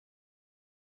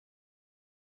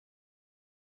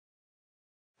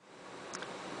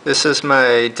This is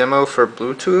my demo for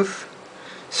Bluetooth.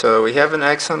 So we have an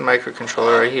Axon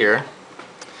microcontroller right here,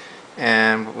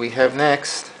 and what we have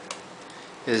next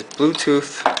is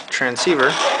Bluetooth transceiver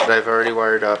that I've already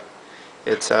wired up.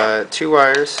 It's two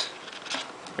wires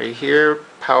right here,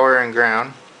 power and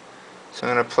ground. So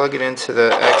I'm going to plug it into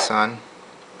the Axon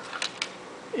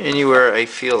anywhere I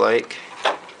feel like.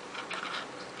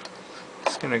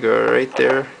 It's going to go right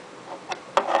there.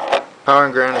 Power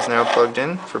and ground is now plugged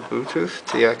in for Bluetooth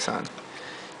to the Axon.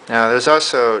 Now there's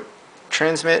also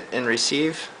transmit and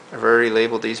receive. I've already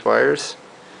labeled these wires.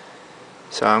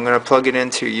 So I'm going to plug it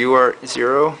into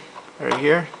UART0 right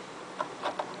here.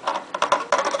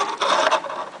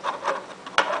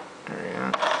 There we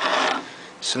go.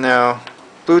 So now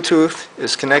Bluetooth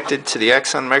is connected to the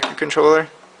Axon microcontroller,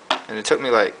 and it took me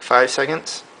like 5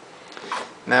 seconds.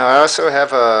 Now I also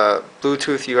have a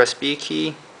Bluetooth USB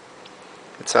key.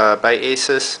 It's by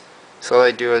Asus. So all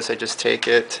I do is I just take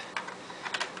it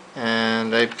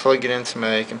and I plug it into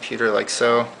my computer like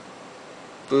so.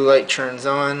 Blue light turns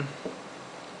on.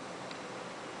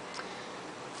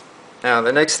 Now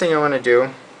the next thing I want to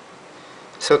do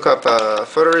is hook up a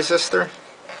photoresistor.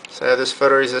 So I have this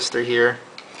photoresistor here.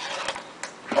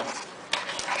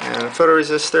 And the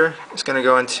photoresistor is going to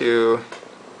go into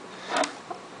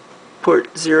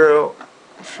port 0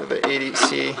 for the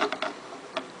ADC.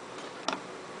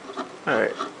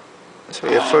 Alright, so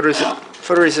we have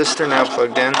photoresistor now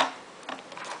plugged in.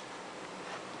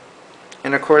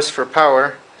 And of course for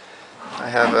power, I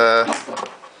have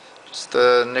just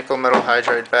a nickel metal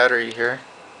hydride battery here.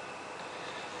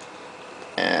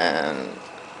 And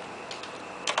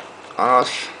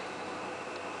off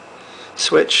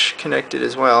switch connected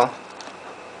as well.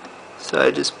 So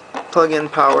I just plug in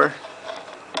power.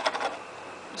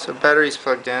 So battery's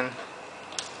plugged in.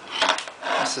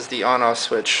 This is the on-off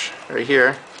switch right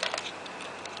here.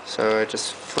 So I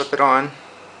just flip it on.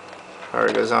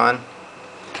 Power goes on.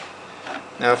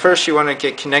 Now first you want to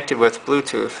get connected with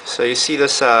Bluetooth. So you see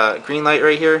this green light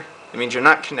right here? It means you're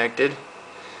not connected.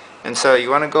 And so you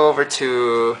want to go over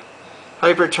to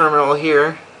Hyper Terminal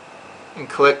here and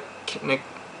click connect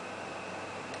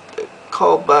the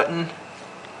call button.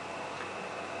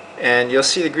 And you'll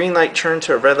see the green light turn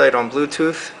to a red light on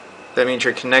Bluetooth. That means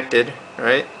you're connected,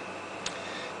 right?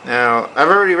 Now, I've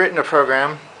already written a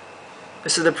program.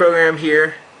 This is the program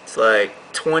here. It's like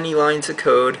 20 lines of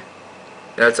code.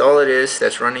 That's all it is.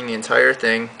 That's running the entire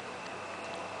thing.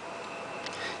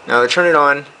 Now to turn it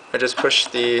on, I just push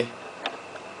the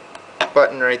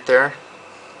button right there.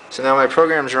 So now my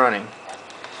program's running.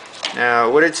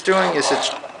 Now what it's doing is it's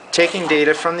taking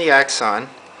data from the Axon,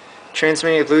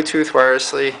 transmitting Bluetooth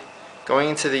wirelessly, going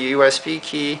into the USB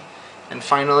key, and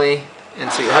finally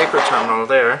into the Hyper Terminal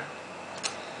there.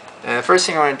 And the first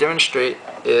thing I want to demonstrate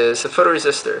is the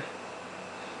photoresistor.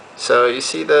 So you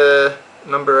see the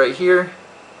number right here.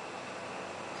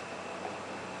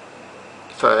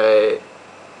 If I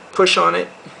push on it,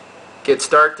 it gets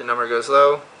dark, the number goes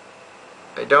low.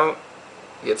 If I don't,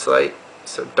 it gets light.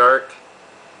 So dark,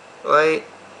 light,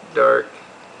 dark,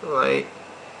 light.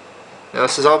 Now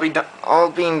this is all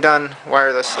being done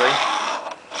wirelessly.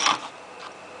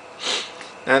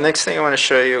 Now the next thing I want to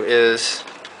show you is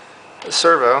a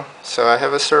servo. So I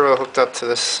have a servo hooked up to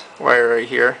this wire right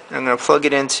here. I'm going to plug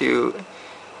it into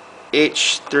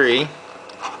H3.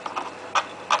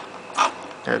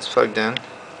 There, it's plugged in.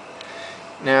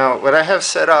 Now what I have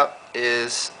set up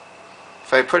is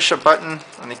if I push a button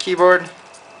on the keyboard,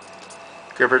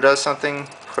 gripper does something,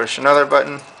 push another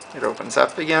button, it opens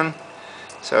up again.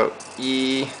 So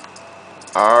E,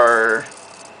 R,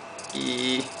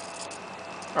 E,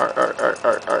 R, R, R,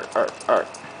 R, R, R, R.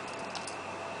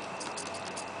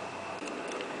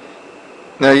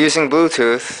 Now using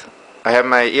Bluetooth, I have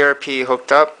my ERP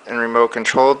hooked up and remote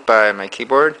controlled by my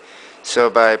keyboard.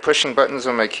 So by pushing buttons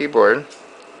on my keyboard,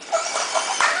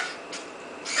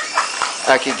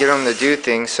 I could get them to do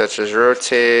things such as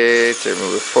rotate or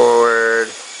move forward,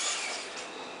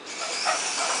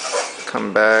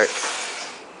 come back.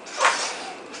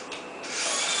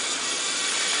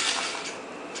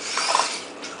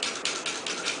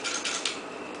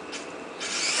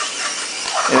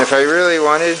 And if I really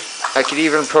wanted, I could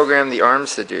even program the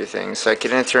arms to do things. So I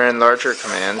could enter in larger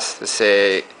commands to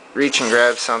say reach and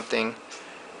grab something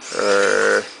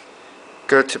or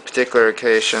go to a particular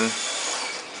location.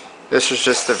 This was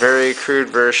just a very crude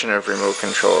version of remote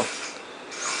control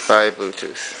by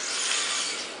Bluetooth.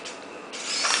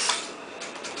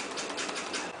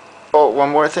 Oh, one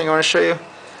more thing I want to show you.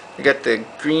 I got the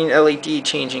green LED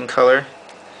changing color.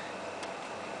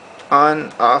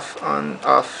 On,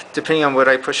 off, depending on what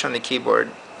I push on the keyboard.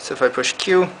 So if I push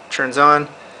Q, turns on.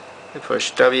 I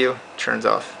push W, turns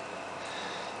off.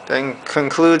 That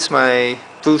concludes my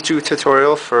Bluetooth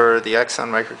tutorial for the Axon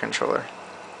microcontroller.